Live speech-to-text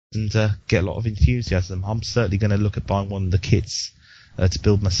and get a lot of enthusiasm. I'm certainly going to look at buying one of the kits to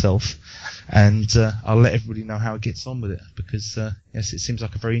build myself, and I'll let everybody know how it gets on with it, because yes, it seems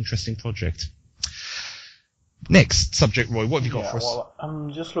like a very interesting project. Next subject, Roy, what have you got for us? Well,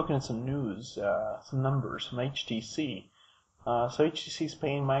 I'm just looking at some news, some numbers from HTC. So HTC is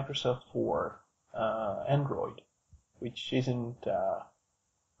paying Microsoft for Android, which isn't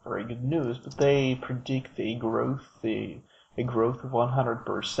very good news, but they predict a growth of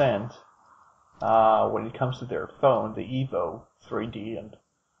 100% when it comes to their phone, the Evo 3D, and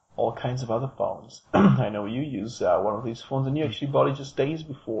all kinds of other phones. I know you use one of these phones, and you actually bought it just days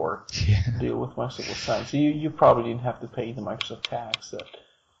before the deal with Microsoft was signed. So you probably didn't have to pay the Microsoft tax.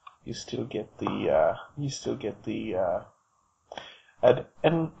 You still get the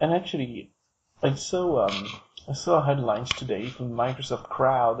and actually I saw headlines today from Microsoft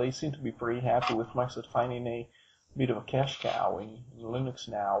Crowd. They seem to be pretty happy with Microsoft finding a bit of a cash cow in Linux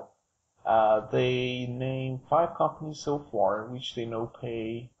now. They named 5 companies so far, which they know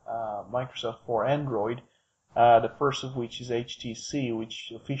pay Microsoft for Android. The first of which is HTC,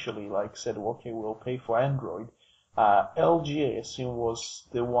 which officially said, okay, we'll pay for Android. LG, I assume, was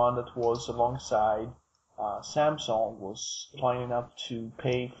the one that was alongside Samsung, was lining up to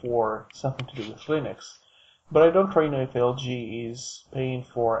pay for something to do with Linux. But I don't really know if LG is paying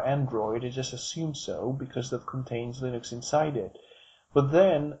for Android. I just assume so, because that contains Linux inside it. But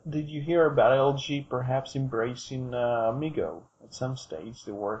then, did you hear about LG perhaps embracing Amigo at some stage?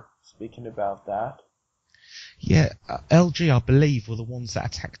 They were speaking about that. Yeah, LG, I believe, were the ones that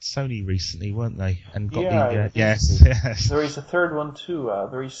attacked Sony recently, weren't they? And got yes. There is a third one too.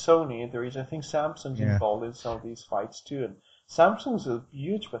 There is Sony. There is, I think, Samsung's involved in some of these fights too. And Samsung's a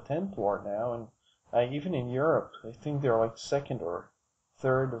huge patent war now, and even in Europe, I think they're second or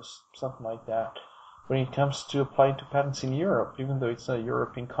third or something like that when it comes to applying to patents in Europe. Even though it's not a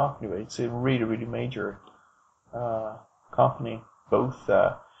European company, but it's a really, really major company. Both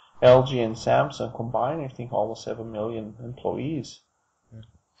LG and Samsung combined, I think, almost have 1 million employees. Yeah.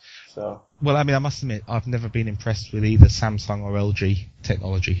 So. Well, I mean, I must admit, I've never been impressed with either Samsung or LG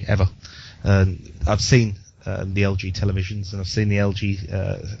technology ever. I've seen the LG televisions, and I've seen the LG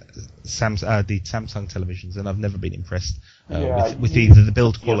the Samsung televisions, and I've never been impressed with either the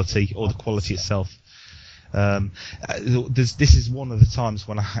build quality or the quality itself. This is one of the times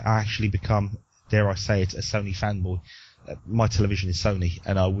when I actually become, dare I say it, a Sony fanboy. My television is Sony,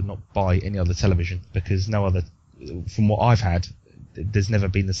 and I would not buy any other television, because no other, from what I've had, there's never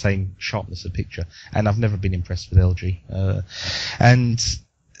been the same sharpness of picture, and I've never been impressed with LG. And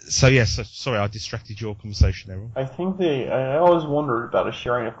so, yes, sorry, I distracted your conversation there. I think I always wondered about the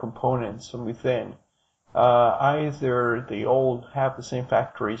sharing of components from within. Either they all have the same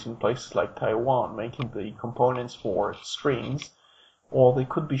factories in places like Taiwan making the components for screens, or they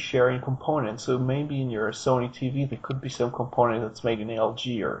could be sharing components. So maybe in your Sony TV there could be some component that's made in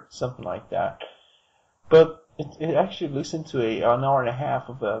LG or something like that. It actually listened to an hour and a half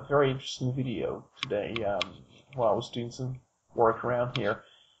of a very interesting video today while I was doing some work around here.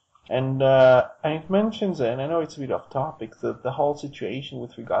 And it mentions, and I know it's a bit off topic, the whole situation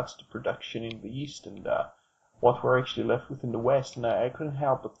with regards to production in the East and what we're actually left with in the West. And I couldn't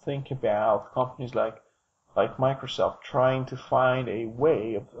help but think about companies like Microsoft trying to find a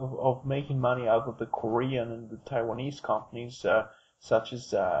way of making money out of the Korean and the Taiwanese companies, such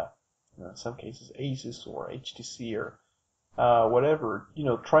as in some cases Asus or HTC or whatever,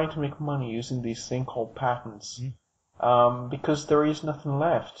 trying to make money using these thing called patents. Because there is nothing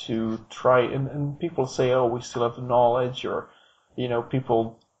left to try, and people say, oh, we still have the knowledge, or,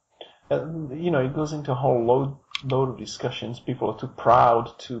 people, it goes into a whole load of discussions. People are too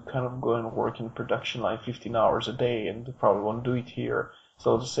proud to kind of go and work in production line 15 hours a day, and they probably won't do it here.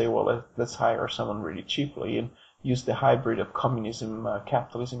 So they'll just say, well, let's hire someone really cheaply and use the hybrid of communism,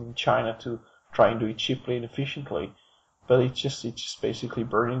 capitalism in China to try and do it cheaply and efficiently. But it's just basically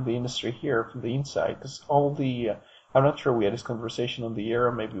burning the industry here from the inside, because all the I'm not sure we had this conversation on the air,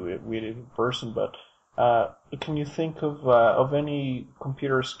 maybe we had it in person, but can you think of any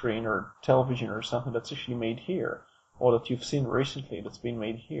computer screen or television or something that's actually made here, or that you've seen recently that's been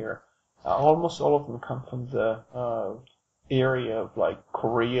made here? Almost all of them come from the area of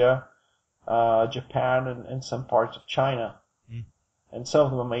Korea, Japan, and some parts of China. And some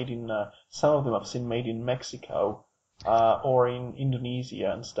of them are made in, some of them I've seen made in Mexico, or in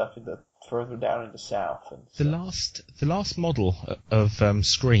Indonesia and stuff in the further down in the south. And the last model of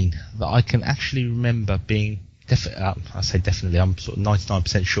screen that I can actually remember being I say definitely, I'm sort of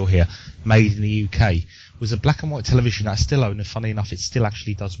 99% sure here, made in the UK, was a black and white television that I still own, and funny enough, it still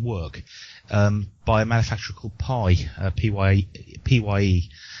actually does work, by a manufacturer called PYE.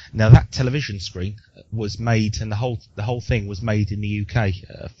 Now that television screen was made, and the whole thing was made in the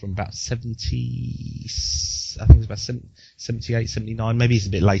UK from about 70, I think it was about 78, 79, maybe it's a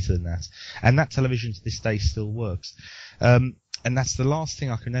bit later than that. And that television to this day still works. And that's the last thing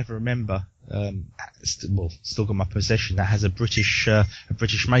I can ever remember. Still got my possession that has a British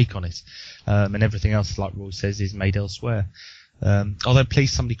make on it, and everything else, like Roy says, is made elsewhere. Although,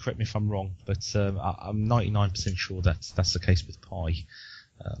 please, somebody correct me if I'm wrong, but I'm 99% sure that's the case with Pi,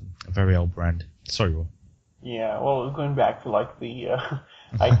 a very old brand. Sorry, Roy. Yeah, well, going back to like the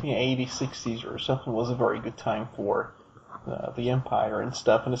I think 80s, 60s or something was a very good time for the Empire and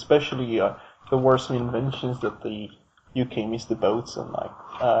stuff, and especially there were some inventions that the UK missed the boats on, like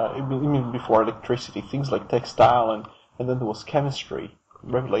even before electricity, things like textile, and then there was chemistry,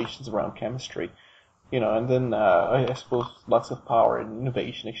 revelations around chemistry, and then I suppose lots of power and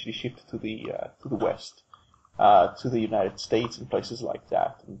innovation actually shifted to the West, to the United States and places like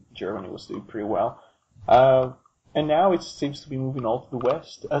that, and Germany was doing pretty well. And now it seems to be moving all to the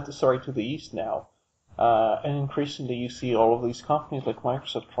west, to the east now. And increasingly you see all of these companies like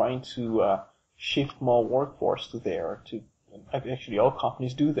Microsoft trying to shift more workforce to there. Actually, all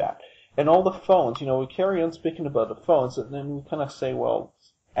companies do that. And all the phones, we carry on speaking about the phones, and then we kind of say, well,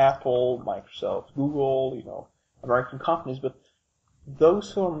 Apple, Microsoft, Google, American companies, but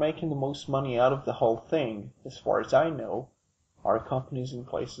those who are making the most money out of the whole thing, as far as I know, are companies in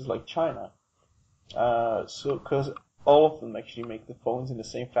places like China. Because all of them actually make the phones in the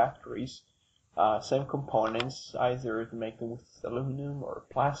same factories, same components, either to make them with aluminum or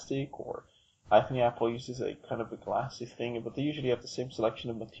plastic, or I think Apple uses a kind of a glassy thing, but they usually have the same selection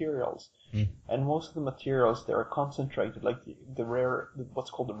of materials. Mm. And most of the materials, they are concentrated, like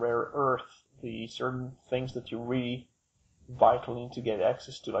what's called the rare earth, the certain things that you really vital need to get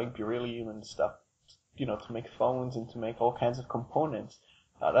access to, like beryllium and stuff, to make phones and to make all kinds of components.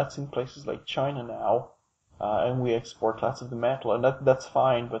 That's in places like China now, and we export lots of the metal, and that's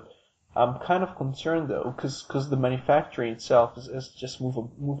fine, but I'm kind of concerned though, because the manufacturing itself is just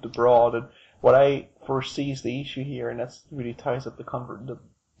moved abroad, and what I foresee is the issue here, and that really ties up the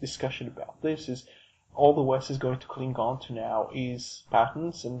discussion about this, is all the West is going to cling on to now is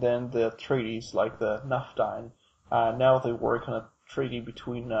patents, and then the treaties like the NAFTA, and now they work on a treaty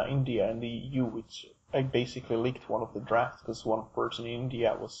between India and the EU, which I basically leaked one of the drafts because one person in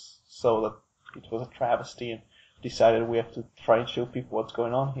India was so that it was a travesty and decided we have to try and show people what's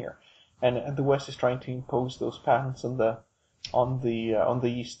going on here. And the West is trying to impose those patents on the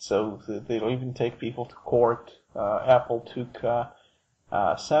East, so they'll even take people to court. Apple took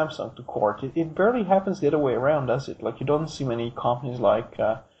Samsung to court. It barely happens the other way around, does it? Like, you don't see many companies like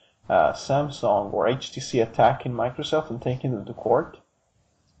Samsung or HTC attacking Microsoft and taking them to court.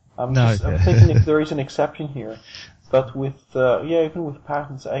 I'm thinking if there is an exception here, but with even with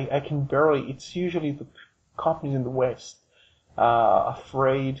patents, I can barely. It's usually the companies in the West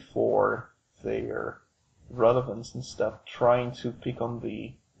afraid for their relevance and stuff, trying to pick on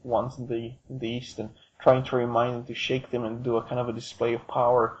the ones in the East and trying to remind them to shake them and do a kind of a display of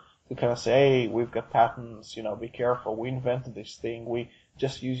power to kind of say, hey, we've got patents, be careful, we invented this thing, we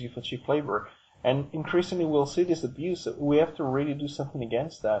just use you for cheap labor. And increasingly we'll see this abuse. We have to really do something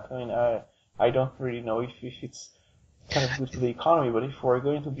against that. I mean, I don't really know if it's kind of good for the economy, but if we're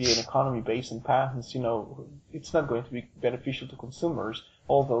going to be an economy based on patents, it's not going to be beneficial to consumers.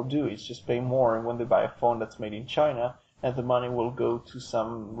 All they'll do is just pay more, and when they buy a phone that's made in China, and the money will go to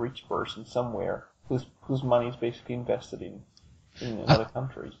some rich person somewhere whose money is basically invested in other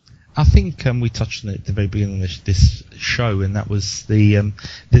countries. I think we touched on it at the very beginning of this show, and that was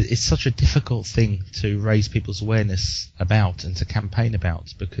it's such a difficult thing to raise people's awareness about and to campaign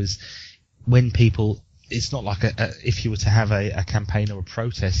about, because when people, it's not like if you were to have a campaign or a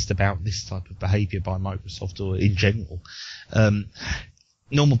protest about this type of behaviour by Microsoft or in general,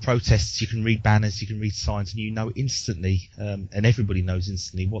 normal protests, you can read banners, you can read signs, and you know instantly, and everybody knows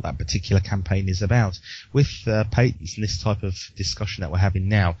instantly what that particular campaign is about. With patents and this type of discussion that we're having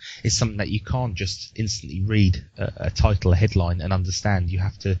now, it's something that you can't just instantly read a title, a headline, and understand. You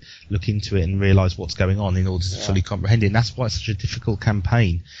have to look into it and realise what's going on in order to fully comprehend it. And that's why it's such a difficult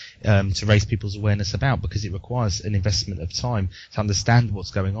campaign to raise people's awareness about, because it requires an investment of time to understand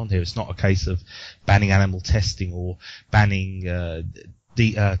what's going on here. It's not a case of banning animal testing or banning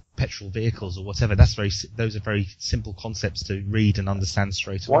petrol vehicles or whatever. Those are very simple concepts to read and understand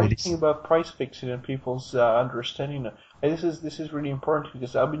straight away. What do you think about price fixing and people's understanding? This is really important,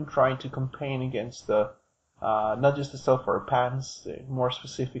 because I've been trying to campaign against the not just to sell for our patents, more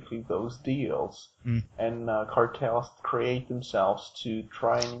specifically those deals, and cartels create themselves to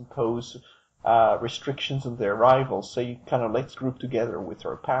try and impose restrictions on their rivals. So you kind of let's group together with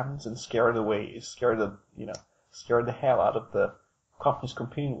our patents and scare the hell out of the companies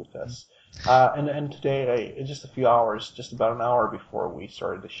competing with us. And today, just a few hours, just about an hour before we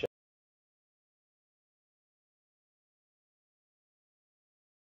started the show,